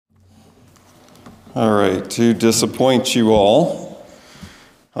All right, to disappoint you all,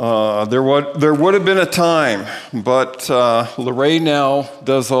 there would have been a time, but Lorraine now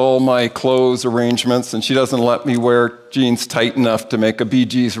does all my clothes arrangements, and she doesn't let me wear jeans tight enough to make a Bee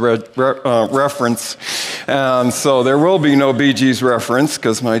Gees reference. And so there will be no Bee Gees reference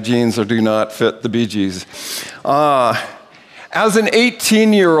because my jeans do not fit the Bee Gees. As an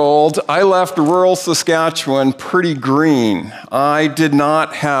 18-year-old, I left rural Saskatchewan pretty green. I did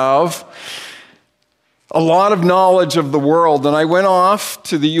not have a lot of knowledge of the world, and I went off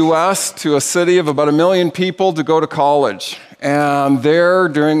to the U.S., to a city of about 1 million people to go to college. And there,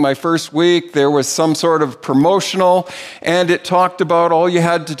 during my first week, there was some sort of promotional, and it talked about all you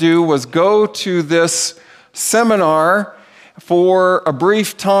had to do was go to this seminar for a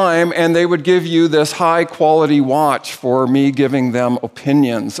brief time, and they would give you this high-quality watch for me giving them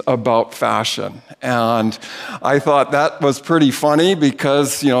opinions about fashion. And I thought that was pretty funny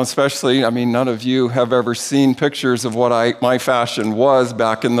because, especially, none of you have ever seen pictures of what my fashion was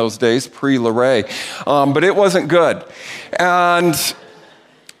back in those days, pre-Lorraine. But it wasn't good.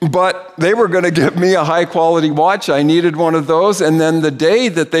 But they were going to give me a high-quality watch. I needed one of those. And then the day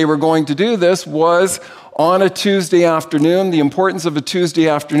that they were going to do this was on a Tuesday afternoon. The importance of a Tuesday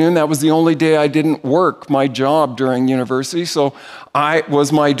afternoon, that was the only day I didn't work my job during university. So I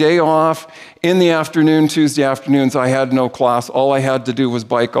was my day off in the afternoon. Tuesday afternoons, I had no class. All I had to do was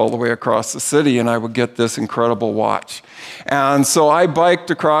bike all the way across the city, and I would get this incredible watch. And so I biked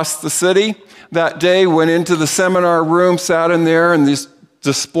across the city that day, went into the seminar room, sat in there, and these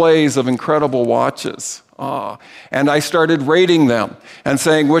displays of incredible watches. And I started rating them and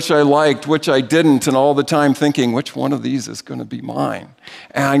saying which I liked, which I didn't, and all the time thinking, which one of these is going to be mine?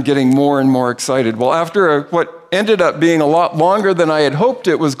 And getting more and more excited. Well, after what ended up being a lot longer than I had hoped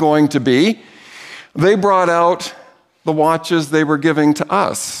it was going to be, they brought out the watches they were giving to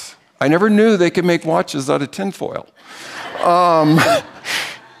us. I never knew they could make watches out of tinfoil.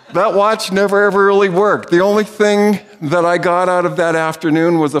 That watch never ever really worked. The only thing that I got out of that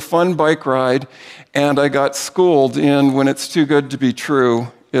afternoon was a fun bike ride, and I got schooled in when it's too good to be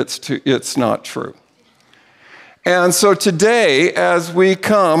true, it's not true. And so today, as we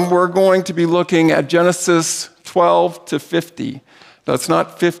come, we're going to be looking at Genesis 12 to 50. That's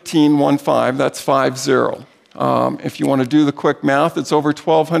not 15:15, that's 50. If you want to do the quick math, it's over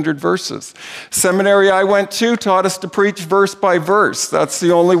 1,200 verses. Seminary I went to taught us to preach verse by verse. That's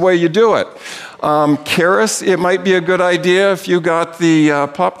the only way you do it. Karis, it might be a good idea if you got the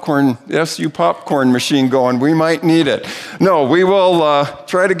SU popcorn machine going. We might need it. No, we will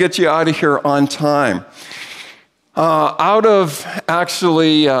try to get you out of here on time. Out of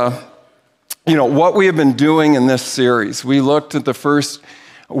actually, what we have been doing in this series, we looked at the first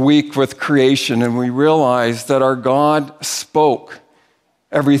week with creation, and we realized that our God spoke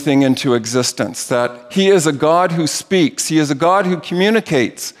everything into existence, that He is a God who speaks, He is a God who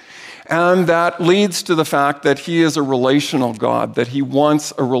communicates, and that leads to the fact that He is a relational God, that He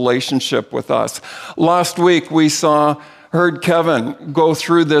wants a relationship with us. Last week we heard Kevin go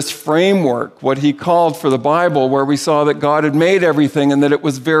through this framework, what he called for the Bible, where we saw that God had made everything and that it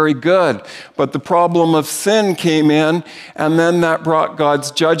was very good. But the problem of sin came in, and then that brought God's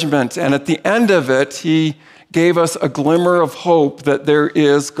judgment. And at the end of it, he gave us a glimmer of hope that there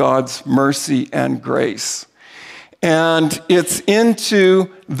is God's mercy and grace. And it's into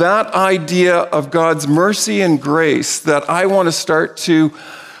that idea of God's mercy and grace that I want to start to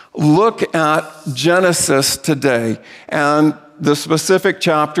look at Genesis today and the specific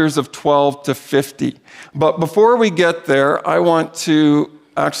chapters of 12 to 50. But before we get there, I want to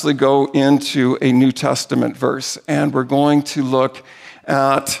actually go into a New Testament verse, and we're going to look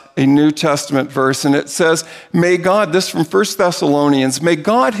at a New Testament verse, and it says, may God, this from 1 Thessalonians, may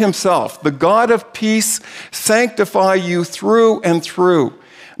God Himself, the God of peace, sanctify you through and through.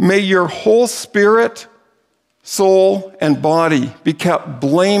 May your whole spirit, soul, and body be kept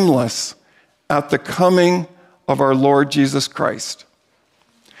blameless at the coming of our Lord Jesus Christ.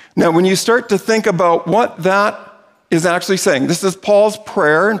 Now, when you start to think about what that is actually saying, this is Paul's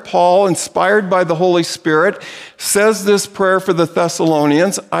prayer, and Paul, inspired by the Holy Spirit, says this prayer for the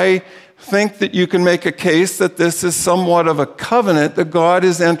Thessalonians. I think that you can make a case that this is somewhat of a covenant that God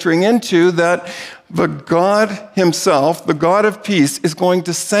is entering into, that the God Himself, the God of peace, is going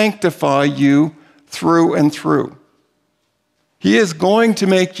to sanctify you through and through. He is going to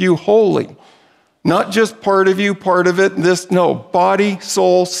make you holy. Not just part of you, part of it, body,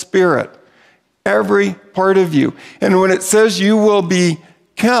 soul, spirit. Every part of you. And when it says you will be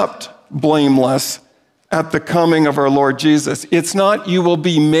kept blameless at the coming of our Lord Jesus, it's not you will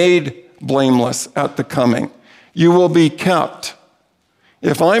be made blameless at the coming. You will be kept.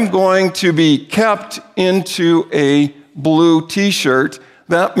 If I'm going to be kept into a blue t-shirt,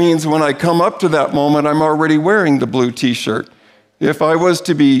 that means when I come up to that moment, I'm already wearing the blue t-shirt. If I was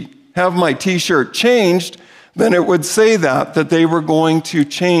to have my t-shirt changed, then it would say that they were going to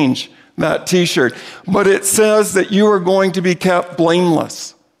change that t-shirt. But it says that you are going to be kept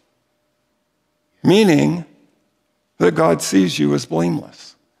blameless, meaning that God sees you as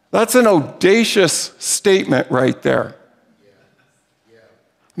blameless. That's an audacious statement right there.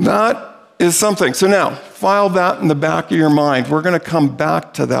 That is something. So now, file that in the back of your mind. We're going to come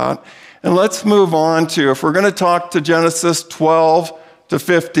back to that. And let's move on to, if we're going to talk to Genesis 12 to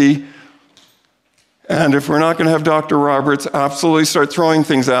 50, and if we're not going to have Dr. Roberts absolutely start throwing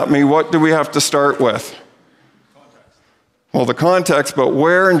things at me, what do we have to start with? Context. Well, the context, but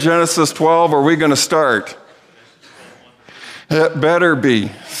where in Genesis 12 are we going to start? It better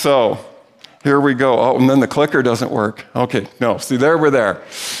be. So, here we go. Oh, and then the clicker doesn't work. Okay, no, see, there we're there.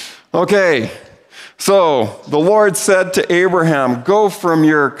 Okay, so the Lord said to Abraham, go from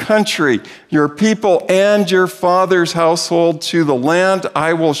your country, your people, and your father's household to the land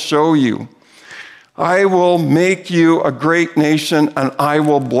I will show you. I will make you a great nation, and I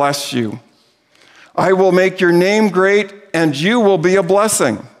will bless you. I will make your name great, and you will be a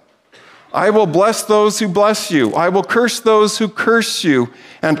blessing. I will bless those who bless you. I will curse those who curse you,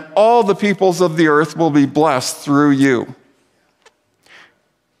 and all the peoples of the earth will be blessed through you.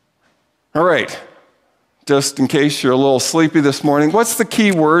 All right, just in case you're a little sleepy this morning, what's the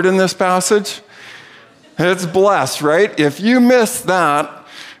key word in this passage? It's blessed, right? If you miss that,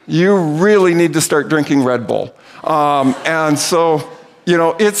 you really need to start drinking Red Bull. And so,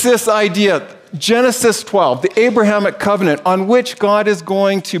 it's this idea, Genesis 12, the Abrahamic covenant on which God is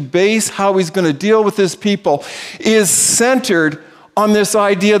going to base how he's going to deal with his people, is centered on this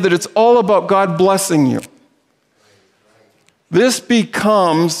idea that it's all about God blessing you. This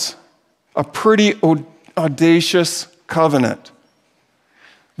becomes a pretty audacious covenant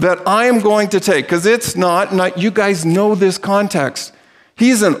that I am going to take, because it's not, you guys know this context.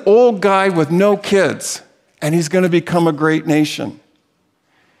 He's an old guy with no kids, and he's going to become a great nation.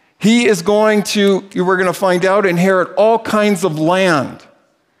 He is going to, we're going to find out, inherit all kinds of land.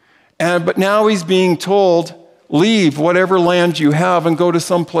 But now he's being told, leave whatever land you have and go to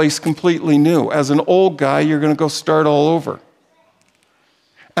someplace completely new. As an old guy, you're going to go start all over.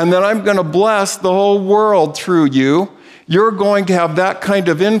 And then I'm going to bless the whole world through you. You're going to have that kind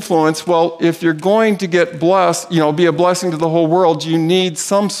of influence. Well, if you're going to get blessed, be a blessing to the whole world, you need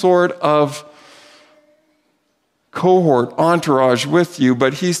some sort of cohort, entourage with you.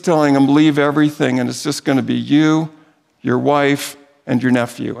 But he's telling them, leave everything, and it's just going to be you, your wife, and your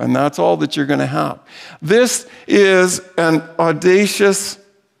nephew. And that's all that you're going to have. This is an audacious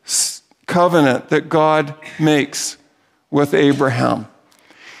covenant that God makes with Abraham.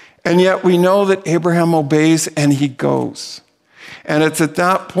 And yet we know that Abraham obeys and he goes. And it's at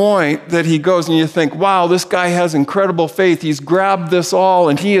that point that he goes and you think, wow, this guy has incredible faith. He's grabbed this all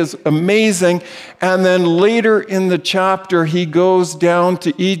and he is amazing. And then later in the chapter, he goes down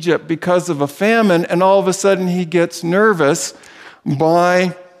to Egypt because of a famine, and all of a sudden he gets nervous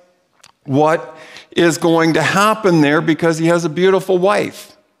by what is going to happen there because he has a beautiful wife.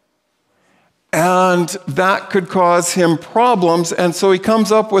 And that could cause him problems. And so he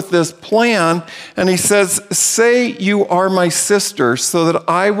comes up with this plan and he says, say you are my sister so that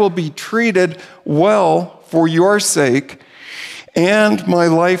I will be treated well for your sake and my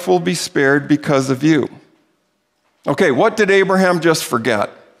life will be spared because of you. Okay, what did Abraham just forget?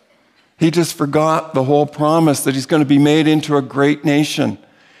 He just forgot the whole promise that he's going to be made into a great nation.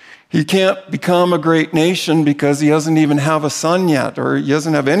 He can't become a great nation because he doesn't even have a son yet, or he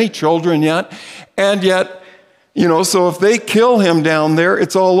doesn't have any children yet. And yet, so if they kill him down there,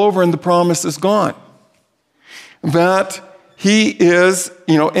 it's all over and the promise is gone. That he is,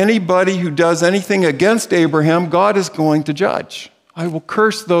 anybody who does anything against Abraham, God is going to judge. I will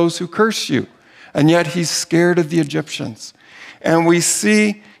curse those who curse you. And yet he's scared of the Egyptians. And we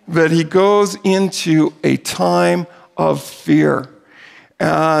see that he goes into a time of fear.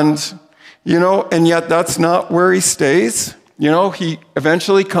 And yet that's not where he stays. He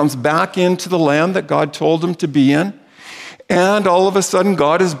eventually comes back into the land that God told him to be in. And all of a sudden,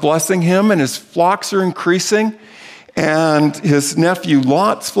 God is blessing him and his flocks are increasing. And his nephew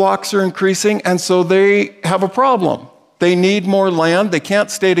Lot's flocks are increasing. And so they have a problem. They need more land. They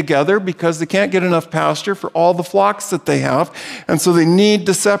can't stay together because they can't get enough pasture for all the flocks that they have. And so they need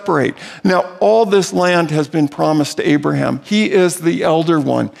to separate. Now, all this land has been promised to Abraham. He is the elder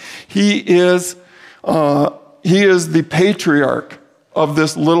one. He is the patriarch of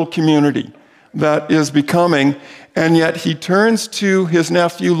this little community that is becoming. And yet he turns to his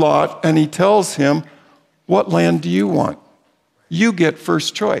nephew Lot and he tells him, what land do you want? You get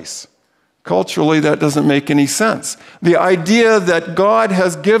first choice. Culturally, that doesn't make any sense. The idea that God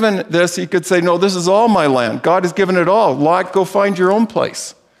has given this, he could say, no, this is all my land. God has given it all. Lot, go find your own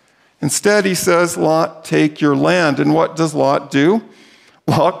place. Instead, he says, Lot, take your land. And what does Lot do?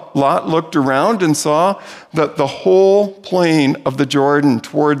 Lot looked around and saw that the whole plain of the Jordan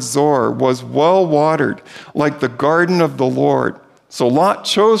towards Zoar was well watered, like the garden of the Lord. So Lot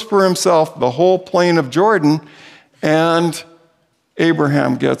chose for himself the whole plain of Jordan, and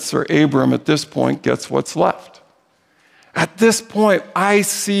Abram at this point gets what's left. At this point, I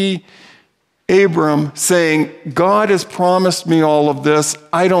see Abram saying, God has promised me all of this.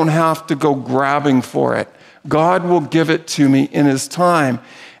 I don't have to go grabbing for it. God will give it to me in his time.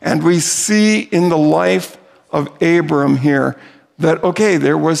 And we see in the life of Abram here that, okay,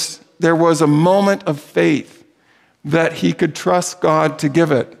 there was a moment of faith that he could trust God to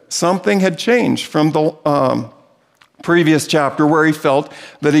give it. Something had changed from the previous chapter where he felt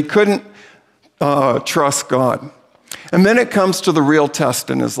that he couldn't trust God. And then it comes to the real test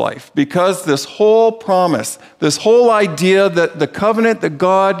in his life, because this whole promise, this whole idea that the covenant that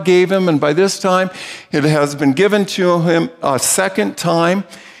God gave him, and by this time it has been given to him a second time,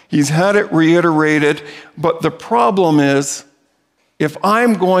 he's had it reiterated, but the problem is, if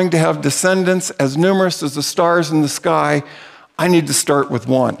I'm going to have descendants as numerous as the stars in the sky, I need to start with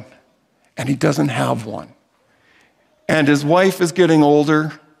one, and he doesn't have one. And his wife is getting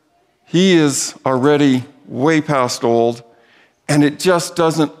older, he is already way past old, and it just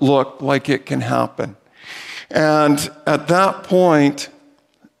doesn't look like it can happen. And at that point,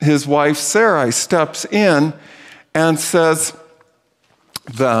 his wife Sarai steps in and says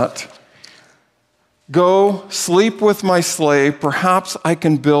that, go sleep with my slave, perhaps I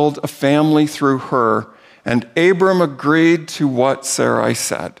can build a family through her. And Abram agreed to what Sarai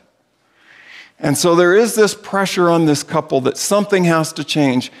said. And so there is this pressure on this couple that something has to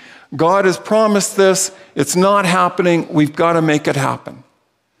change. God has promised this. It's not happening. We've got to make it happen.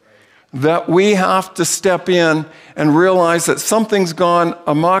 That we have to step in and realize that something's gone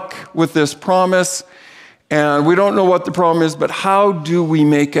amok with this promise, and we don't know what the problem is, but how do we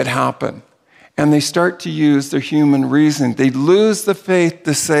make it happen? And they start to use their human reason. They lose the faith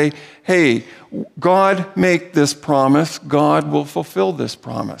to say, hey, God make this promise. God will fulfill this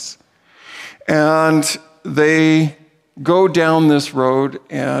promise. And they go down this road,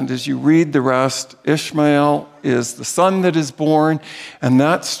 and as you read the rest, Ishmael is the son that is born, and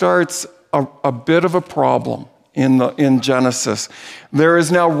that starts a bit of a problem in Genesis. There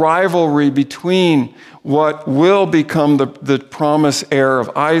is now rivalry between what will become the promised heir of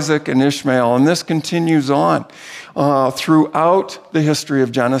Isaac and Ishmael, and this continues on throughout the history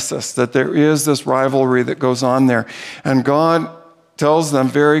of Genesis, that there is this rivalry that goes on there. And God tells them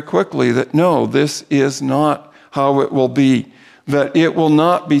very quickly that no, this is not how it will be, that it will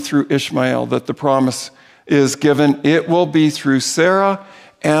not be through Ishmael that the promise is given. It will be through Sarah,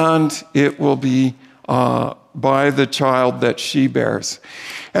 and it will be by the child that she bears.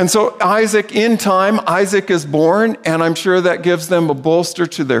 And so Isaac, in time, Isaac is born, and I'm sure that gives them a bolster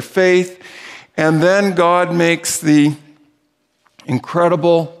to their faith. And then God makes the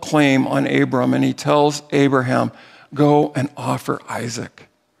incredible claim on Abram, and he tells Abraham, go and offer Isaac.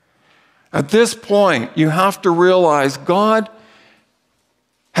 At this point, you have to realize God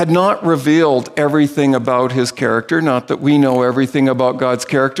had not revealed everything about his character. Not that we know everything about God's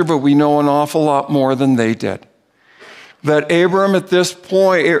character, but we know an awful lot more than they did. That Abraham at this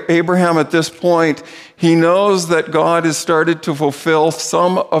point, he knows that God has started to fulfill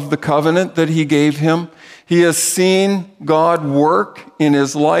some of the covenant that he gave him. He has seen God work in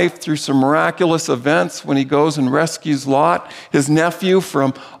his life through some miraculous events when he goes and rescues Lot, his nephew,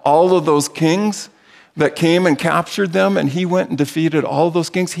 from all of those kings that came and captured them, and he went and defeated all those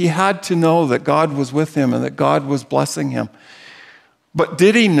kings. He had to know that God was with him and that God was blessing him. But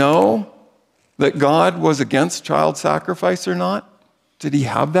did he know that God was against child sacrifice or not? Did he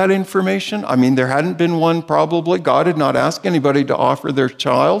have that information? I mean, there hadn't been one probably. God had not asked anybody to offer their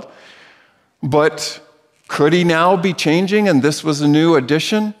child. But could he now be changing and this was a new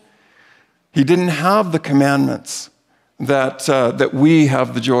addition? He didn't have the commandments that we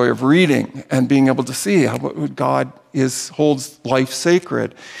have the joy of reading and being able to see how God holds life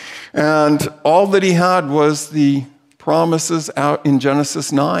sacred. And all that he had was the promises out in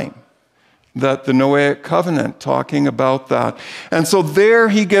Genesis 9, that the Noahic covenant talking about that. And so there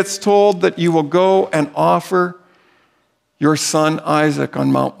he gets told that you will go and offer your son Isaac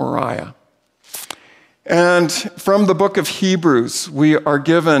on Mount Moriah. And from the book of Hebrews, we are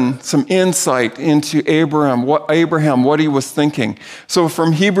given some insight into Abraham, what he was thinking. So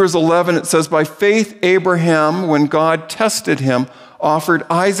from Hebrews 11, it says, by faith, Abraham, when God tested him, offered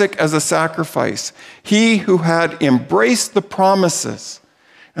Isaac as a sacrifice. He who had embraced the promises.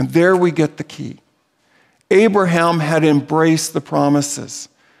 And there we get the key. Abraham had embraced the promises.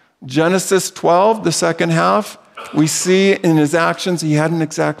 Genesis 12, the second half, we see in his actions he hadn't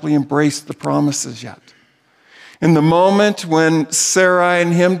exactly embraced the promises yet. In the moment when Sarai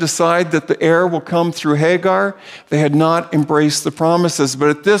and him decide that the heir will come through Hagar, they had not embraced the promises. But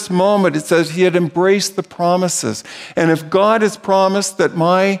at this moment, it says he had embraced the promises. And if God has promised that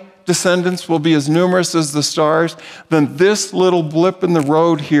my descendants will be as numerous as the stars, then this little blip in the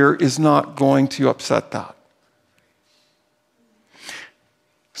road here is not going to upset that.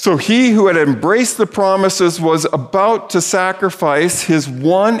 So he who had embraced the promises was about to sacrifice his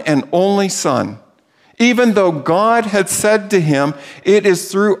one and only son, even though God had said to him, it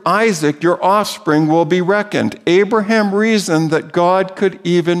is through Isaac your offspring will be reckoned. Abraham reasoned that God could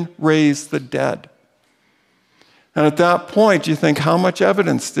even raise the dead. And at that point, you think, how much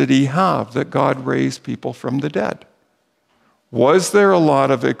evidence did he have that God raised people from the dead? Was there a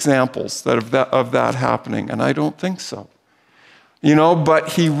lot of examples of that happening? And I don't think so. But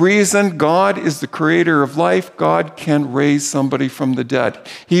he reasoned God is the creator of life. God can raise somebody from the dead.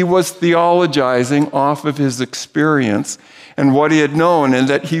 He was theologizing off of his experience and what he had known, and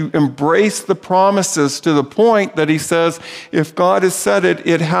that he embraced the promises to the point that he says, if God has said it,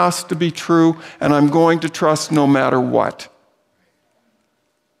 it has to be true, and I'm going to trust no matter what.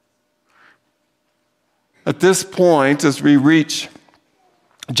 At this point, as we reach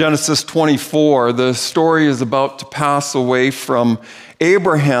Genesis 24, the story is about to pass away from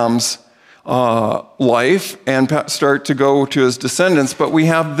Abraham's life and start to go to his descendants. But we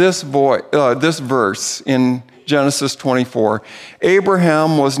have this verse in Genesis 24.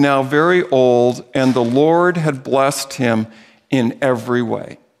 Abraham was now very old, and the Lord had blessed him in every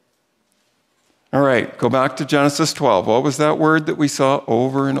way. All right, go back to Genesis 12. What was that word that we saw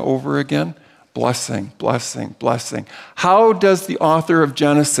over and over again? Blessing, blessing, blessing. How does the author of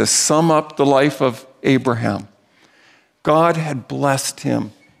Genesis sum up the life of Abraham? God had blessed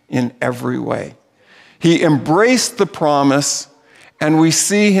him in every way. He embraced the promise, and we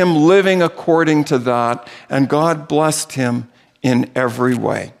see him living according to that, and God blessed him in every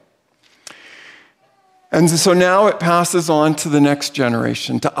way. And so now it passes on to the next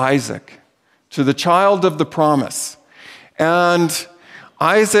generation, to Isaac, to the child of the promise. And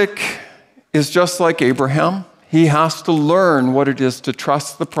Isaac is just like Abraham. He has to learn what it is to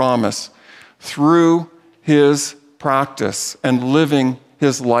trust the promise through his practice and living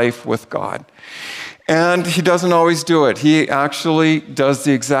his life with God. And he doesn't always do it. He actually does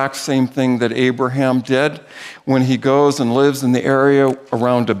the exact same thing that Abraham did when he goes and lives in the area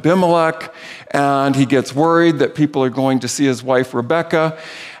around Abimelech, and he gets worried that people are going to see his wife Rebekah,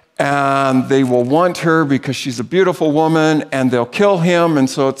 and they will want her because she's a beautiful woman, and they'll kill him. And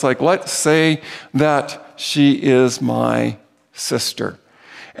so it's like, let's say that she is my sister.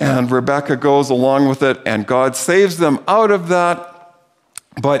 And Rebekah goes along with it, and God saves them out of that.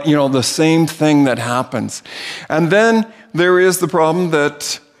 But, the same thing that happens. And then there is the problem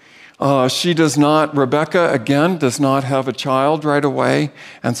that Rebekah, again, does not have a child right away.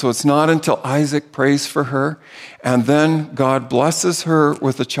 And so it's not until Isaac prays for her, and then God blesses her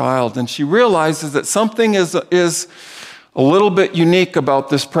with a child. And she realizes that something is a little bit unique about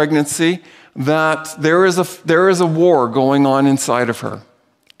this pregnancy, that there is a war going on inside of her.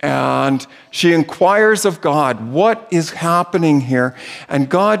 And she inquires of God, what is happening here? And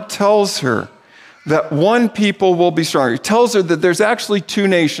God tells her that one people will be stronger. He tells her that there's actually two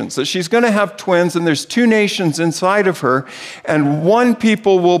nations, that she's going to have twins, and there's two nations inside of her, and one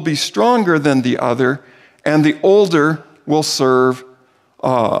people will be stronger than the other, and the older will serve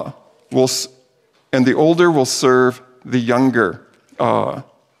the younger.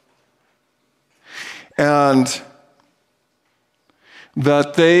 And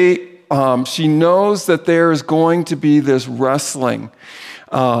that she knows that there is going to be this wrestling,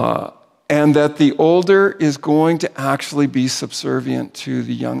 and that the older is going to actually be subservient to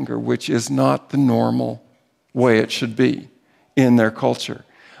the younger, which is not the normal way it should be in their culture.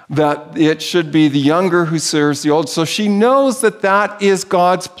 That it should be the younger who serves the old. So she knows that that is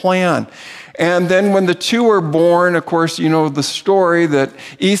God's plan. And then when the two are born, of course, you know the story that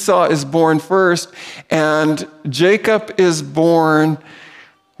Esau is born first, and Jacob is born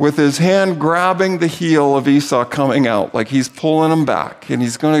with his hand grabbing the heel of Esau coming out, like he's pulling him back, and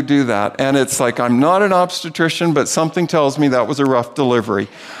he's going to do that. And it's like, I'm not an obstetrician, but something tells me that was a rough delivery.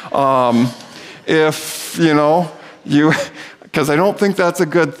 if, you, because I don't think that's a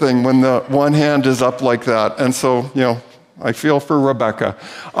good thing when the one hand is up like that. And so, I feel for Rebecca.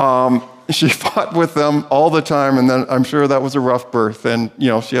 She fought with them all the time, and then I'm sure that was a rough birth, and,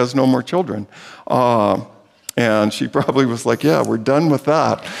 she has no more children. And she probably was like, yeah, we're done with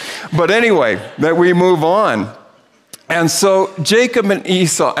that. But anyway, that we move on. And so Jacob and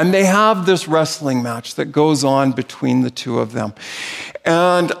Esau, and they have this wrestling match that goes on between the two of them.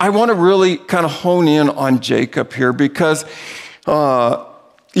 And I want to really kind of hone in on Jacob here because,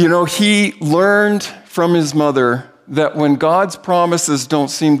 he learned from his mother that when God's promises don't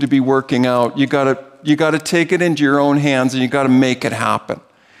seem to be working out, you got to take it into your own hands and you got to make it happen.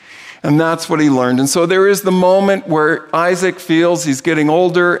 And that's what he learned. And so there is the moment where Isaac feels he's getting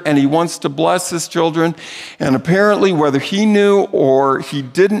older and he wants to bless his children. And apparently, whether he knew or he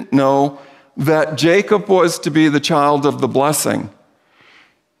didn't know that Jacob was to be the child of the blessing,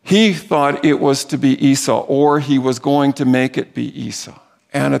 he thought it was to be Esau, or he was going to make it be Esau.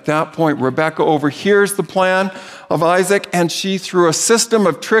 And at that point, Rebekah overhears the plan of Isaac, and she, through a system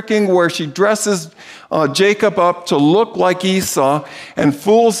of tricking where she dresses Jacob up to look like Esau and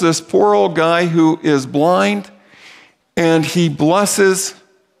fools this poor old guy who is blind, and he blesses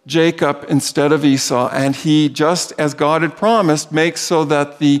Jacob instead of Esau, and he, just as God had promised, makes so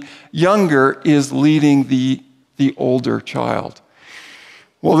that the younger is leading the older child.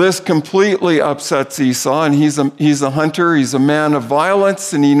 Well, this completely upsets Esau, and he's a hunter, he's a man of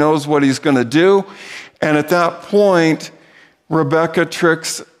violence, and he knows what he's going to do. And at that point, Rebekah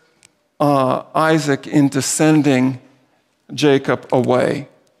tricks Isaac into sending Jacob away.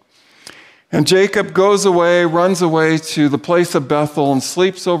 And Jacob goes away, runs away to the place of Bethel and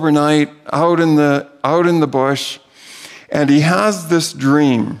sleeps overnight out in the bush. And he has this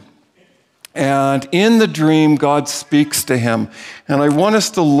dream. And in the dream, God speaks to him. And I want us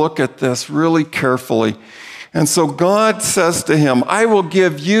to look at this really carefully. And so God says to him, I will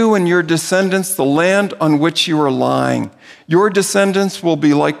give you and your descendants the land on which you are lying. Your descendants will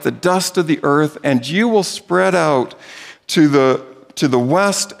be like the dust of the earth, and you will spread out to the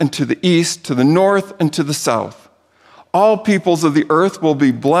west and to the east, to the north and to the south. All peoples of the earth will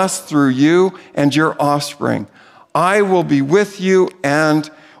be blessed through you and your offspring. I will be with you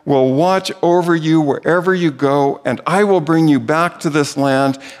and will watch over you wherever you go, and I will bring you back to this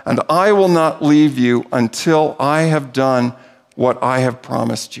land, and I will not leave you until I have done what I have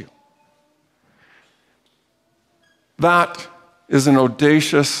promised you. That is an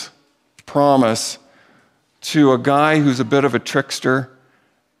audacious promise to a guy who's a bit of a trickster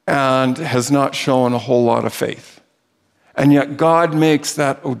and has not shown a whole lot of faith. And yet God makes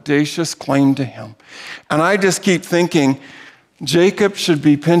that audacious claim to him. And I just keep thinking, Jacob should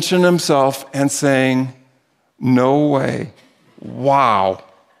be pinching himself and saying, no way. Wow.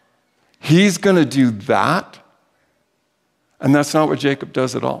 He's going to do that? And that's not what Jacob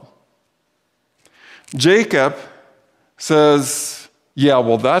does at all. Jacob says, yeah,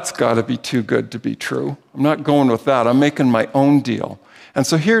 well, that's got to be too good to be true. I'm not going with that. I'm making my own deal. And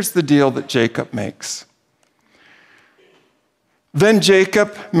so here's the deal that Jacob makes. Then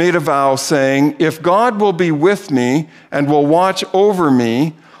Jacob made a vow, saying, if God will be with me and will watch over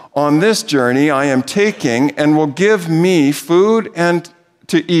me on this journey I am taking, and will give me food and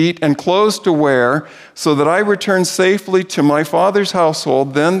to eat and clothes to wear, so that I return safely to my father's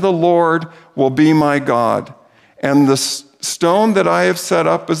household, then the Lord will be my God. And the stone that I have set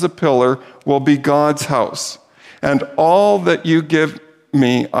up as a pillar will be God's house. And all that you give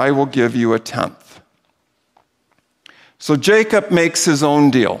me, I will give you a tenth. So Jacob makes his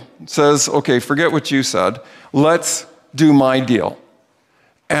own deal. Says, okay, forget what you said. Let's do my deal.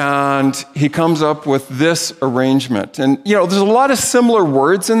 And he comes up with this arrangement. And, there's a lot of similar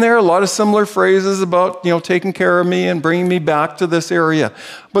words in there, a lot of similar phrases about, taking care of me and bringing me back to this area.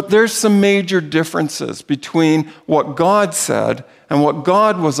 But there's some major differences between what God said and what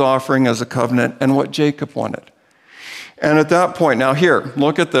God was offering as a covenant and what Jacob wanted. And at that point, now here,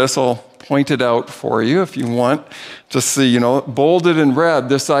 look at this. I'll point it out for you if you want to see, bolded in red,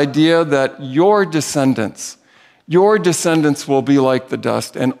 this idea that your descendants will be like the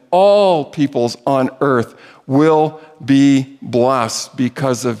dust, and all peoples on earth will be blessed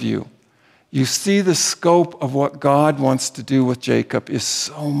because of you. You see, the scope of what God wants to do with Jacob is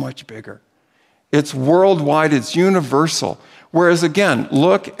so much bigger. It's worldwide, it's universal. Whereas again,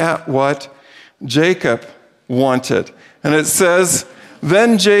 look at what Jacob wanted. And it says,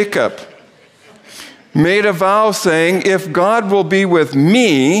 then Jacob made a vow saying, if God will be with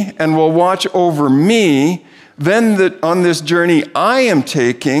me and will watch over me, then on this journey I am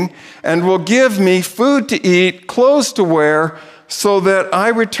taking, and will give me food to eat, clothes to wear, so that I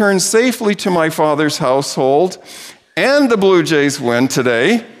return safely to my father's household, and the Blue Jays win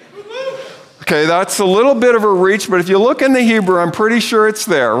today. Okay, that's a little bit of a reach, but if you look in the Hebrew, I'm pretty sure it's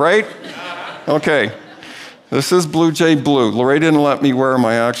there, right? Okay. This is Blue Jay blue. Lorraine didn't let me wear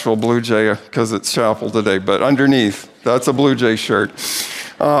my actual Blue Jay because it's chapel today, but underneath, that's a Blue Jay shirt.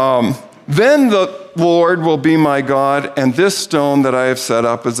 Then the Lord will be my God, and this stone that I have set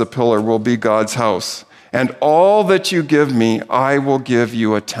up as a pillar will be God's house. And all that you give me, I will give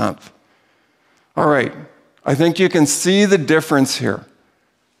you a tenth. All right, I think you can see the difference here.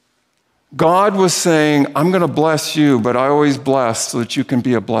 God was saying, I'm going to bless you, but I always bless so that you can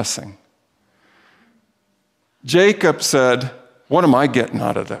be a blessing. Jacob said, what am I getting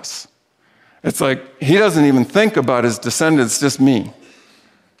out of this? It's like he doesn't even think about his descendants, just me.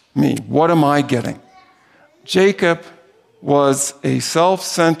 Me. What am I getting? Jacob was a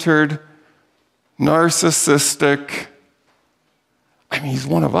self-centered, narcissistic, he's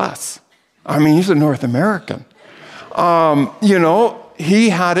one of us. He's a North American. He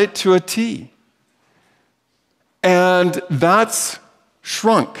had it to a T. And that's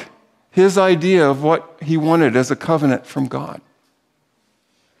shrunk his idea of what he wanted as a covenant from God.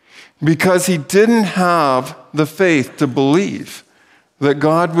 Because he didn't have the faith to believe that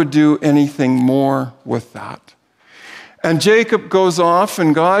God would do anything more with that. And Jacob goes off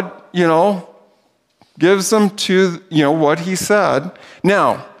and God, gives him to, what he said.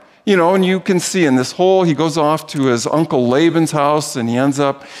 Now, and you can see in this whole, he goes off to his uncle Laban's house and he ends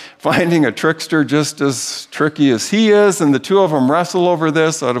up finding a trickster just as tricky as he is. And the two of them wrestle over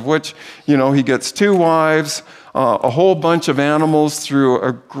this, out of which, he gets 2 wives, a whole bunch of animals through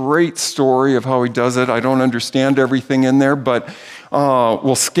a great story of how he does it. I don't understand everything in there, but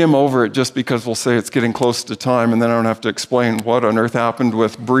we'll skim over it just because we'll say it's getting close to time and then I don't have to explain what on earth happened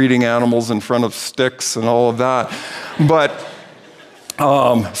with breeding animals in front of sticks and all of that. But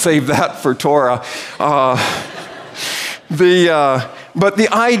save that for Torah. But the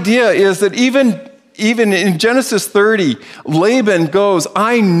idea is that even in Genesis 30, Laban goes,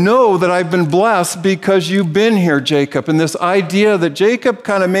 I know that I've been blessed because you've been here, Jacob. And this idea that Jacob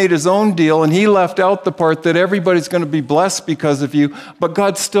kind of made his own deal and he left out the part that everybody's going to be blessed because of you, but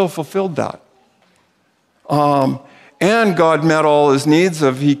God still fulfilled that. And God met all his needs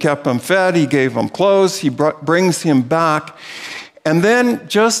he kept him fed, he gave him clothes, he brings him back. And then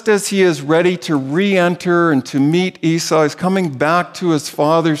just as he is ready to re-enter and to meet Esau, he's coming back to his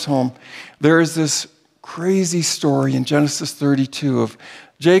father's home. There is this crazy story in Genesis 32 of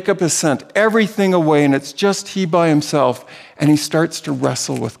Jacob has sent everything away and it's just he by himself, and he starts to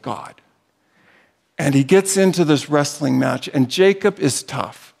wrestle with God. And he gets into this wrestling match, and Jacob is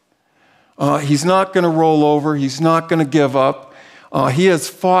tough. He's not going to roll over. He's not going to give up. He has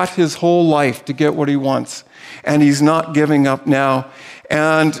fought his whole life to get what he wants, and he's not giving up now.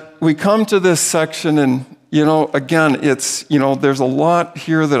 And we come to this section, and again, it's, there's a lot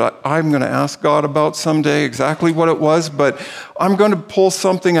here that I'm going to ask God about someday, exactly what it was, but I'm going to pull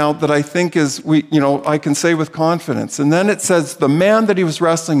something out that I think is, I can say with confidence. And then it says, the man that he was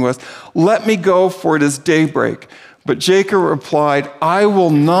wrestling with, let me go, for it is daybreak. But Jacob replied, I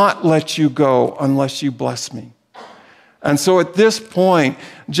will not let you go unless you bless me. And so at this point,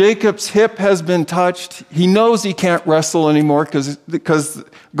 Jacob's hip has been touched. He knows he can't wrestle anymore because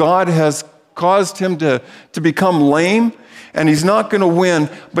God has caused him to become lame, and he's not going to win,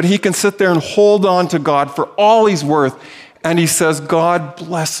 but he can sit there and hold on to God for all he's worth. And he says, God,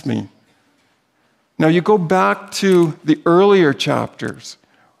 bless me. Now you go back to the earlier chapters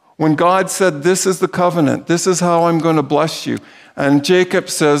when God said, this is the covenant. This is how I'm going to bless you. And Jacob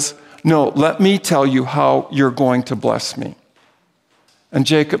says, no, let me tell you how you're going to bless me. And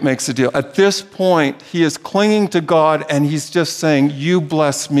Jacob makes a deal. At this point, he is clinging to God, and he's just saying, you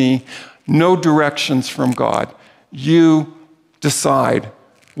bless me. No directions from God. You decide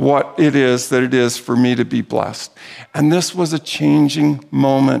what it is that it is for me to be blessed. And this was a changing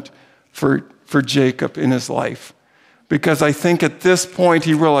moment for Jacob in his life. Because I think at this point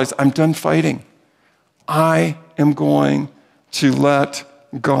he realized, I'm done fighting. I am going to let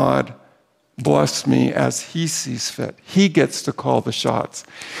God bless me as he sees fit. He gets to call the shots.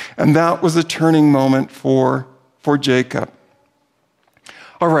 And that was a turning moment for Jacob.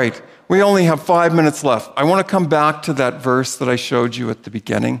 All right, we only have 5 minutes left. I want to come back to that verse that I showed you at the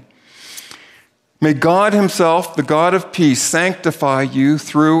beginning. May God himself, the God of peace, sanctify you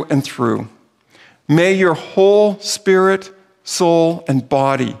through and through. May your whole spirit, soul, and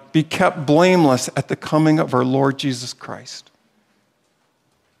body be kept blameless at the coming of our Lord Jesus Christ.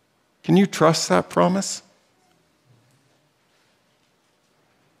 Can you trust that promise?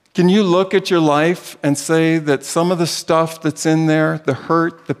 Can you look at your life and say that some of the stuff that's in there, the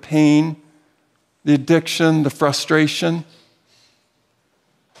hurt, the pain, the addiction, the frustration,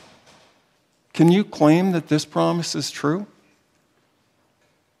 can you claim that this promise is true?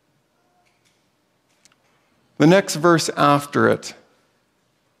 The next verse after it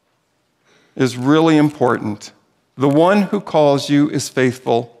is really important. The one who calls you is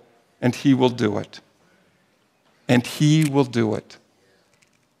faithful, and he will do it. And he will do it.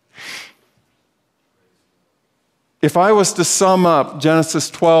 If I was to sum up Genesis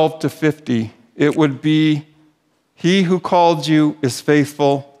 12 to 50, it would be, he who called you is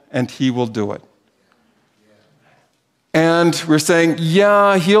faithful, and he will do it. And we're saying,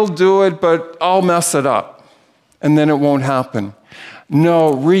 yeah, he'll do it, but I'll mess it up. And then it won't happen.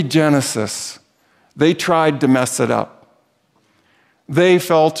 No, read Genesis. They tried to mess it up. They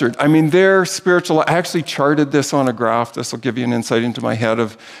faltered. I mean, their spiritual, I actually charted this on a graph. This will give you an insight into my head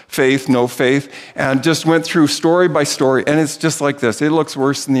of faith, no faith, and just went through story by story. And it's just like this. It looks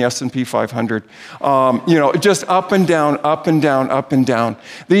worse than the S&P 500. Just up and down, up and down, up and down.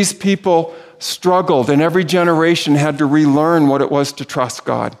 These people struggled, and every generation had to relearn what it was to trust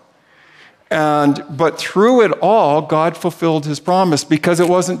God. But through it all, God fulfilled his promise because it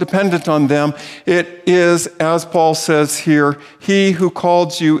wasn't dependent on them. It is, as Paul says here, he who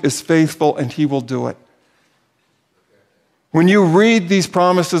called you is faithful and he will do it. When you read these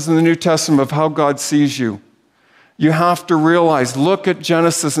promises in the New Testament of how God sees you, you have to realize, look at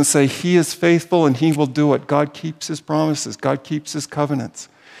Genesis and say, he is faithful and he will do it. God keeps his promises. God keeps his covenants.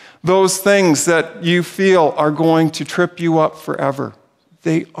 Those things that you feel are going to trip you up forever,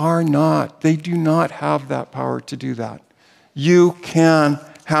 they are not. They do not have that power to do that. You can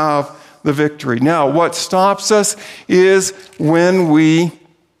have the victory. Now, what stops us is when we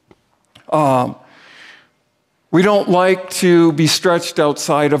don't like to be stretched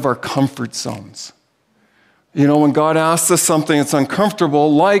outside of our comfort zones. You know, when God asks us something that's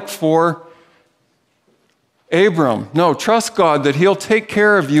uncomfortable, like for Abram, no, trust God that he'll take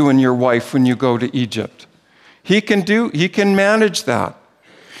care of you and your wife when you go to Egypt. He can manage that.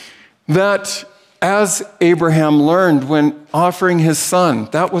 That, as Abraham learned when offering his son,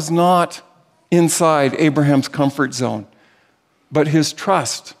 that was not inside Abraham's comfort zone, but his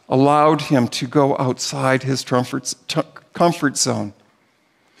trust allowed him to go outside his comfort zone.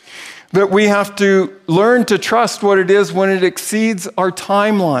 That we have to learn to trust what it is when it exceeds our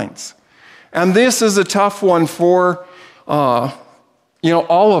timelines. And this is a tough one for all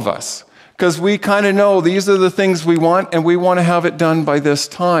of us. Because we kind of know these are the things we want, and we want to have it done by this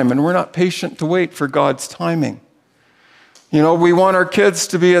time. And we're not patient to wait for God's timing. You know, we want our kids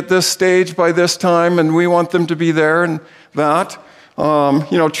to be at this stage by this time, and we want them to be there and that.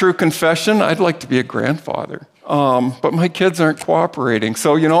 True confession, I'd like to be a grandfather. But my kids aren't cooperating.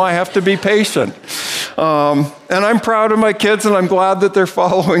 So, I have to be patient. And I'm proud of my kids, and I'm glad that they're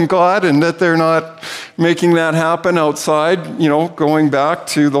following God and that they're not making that happen outside, going back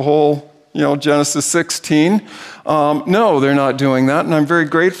to the whole Genesis 16. No, they're not doing that, and I'm very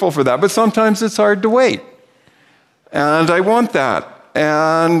grateful for that. But sometimes it's hard to wait. And I want that.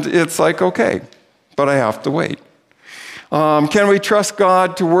 And it's like, okay, but I have to wait. Can we trust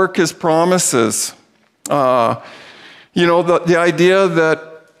God to work his promises? The idea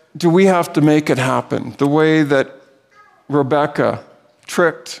that, do we have to make it happen? The way that Rebekah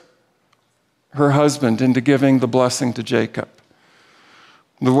tricked her husband into giving the blessing to Jacob.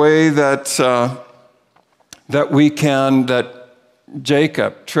 The way that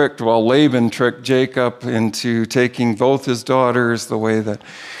Laban tricked Jacob into taking both his daughters, the way that,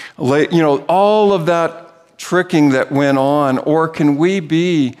 all of that tricking that went on. Or can we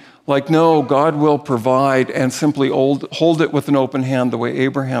be like, no, God will provide, and simply hold it with an open hand the way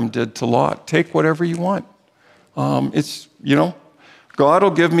Abraham did to Lot? Take whatever you want. God will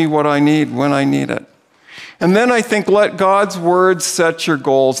give me what I need when I need it. And then I think let God's word set your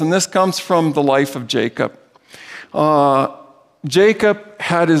goals. And this comes from the life of Jacob. Jacob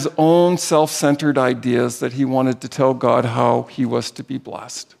had his own self-centered ideas that he wanted to tell God how he was to be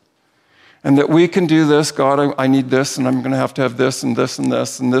blessed. And that we can do this, God, I need this, and I'm going to have this, and this, and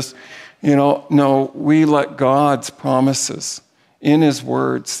this, and this. No, we let God's promises in his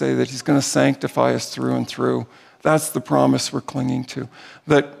word say that he's going to sanctify us through and through. That's the promise we're clinging to.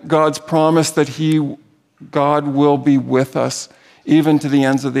 That God's promise that God will be with us even to the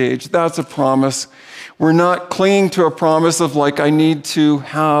ends of the age. That's a promise. We're not clinging to a promise of I need to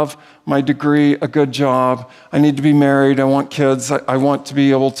have my degree, a good job. I need to be married. I want kids. I want to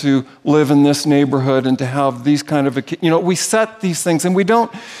be able to live in this neighborhood and to have these kind of, we set these things, and we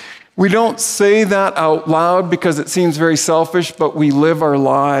don't We don't say that out loud because it seems very selfish, but we live our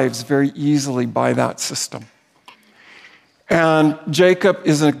lives very easily by that system. And Jacob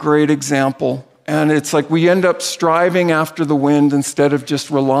is a great example. And it's like we end up striving after the wind instead of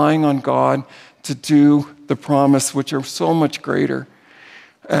just relying on God to do the promise, which are so much greater.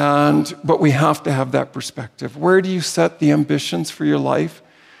 But we have to have that perspective. Where do you set the ambitions for your life?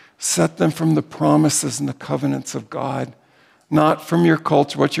 Set them from the promises and the covenants of God, not from your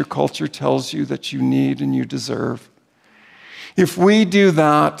culture, what your culture tells you that you need and you deserve. If we do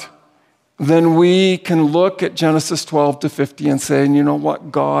that, then we can look at Genesis 12 to 50 and say, and you know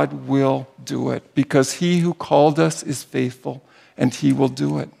what? God will do it because he who called us is faithful and he will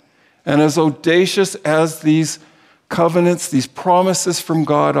do it. And as audacious as these covenants, these promises from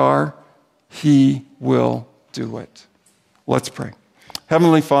God are, he will do it. Let's pray.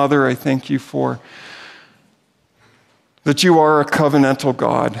 Heavenly Father, I thank you for that you are a covenantal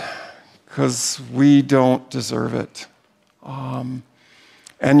God because we don't deserve it.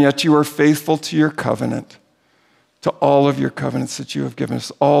 And yet you are faithful to your covenant, to all of your covenants that you have given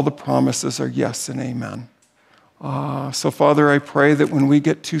us. All the promises are yes and amen. So Father, I pray that when we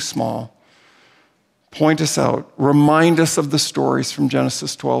get too small, point us out, remind us of the stories from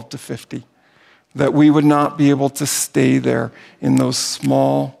Genesis 12 to 50, that we would not be able to stay there in those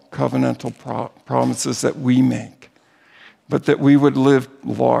small covenantal promises that we make, but that we would live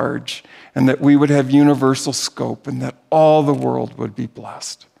large and that we would have universal scope and that all the world would be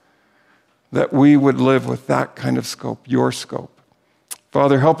blessed, that we would live with that kind of scope, your scope.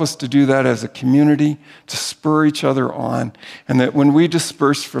 Father, help us to do that as a community, to spur each other on, and that when we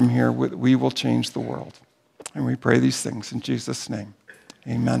disperse from here, we will change the world. And we pray these things in Jesus' name.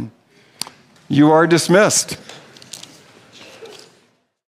 Amen. You are dismissed.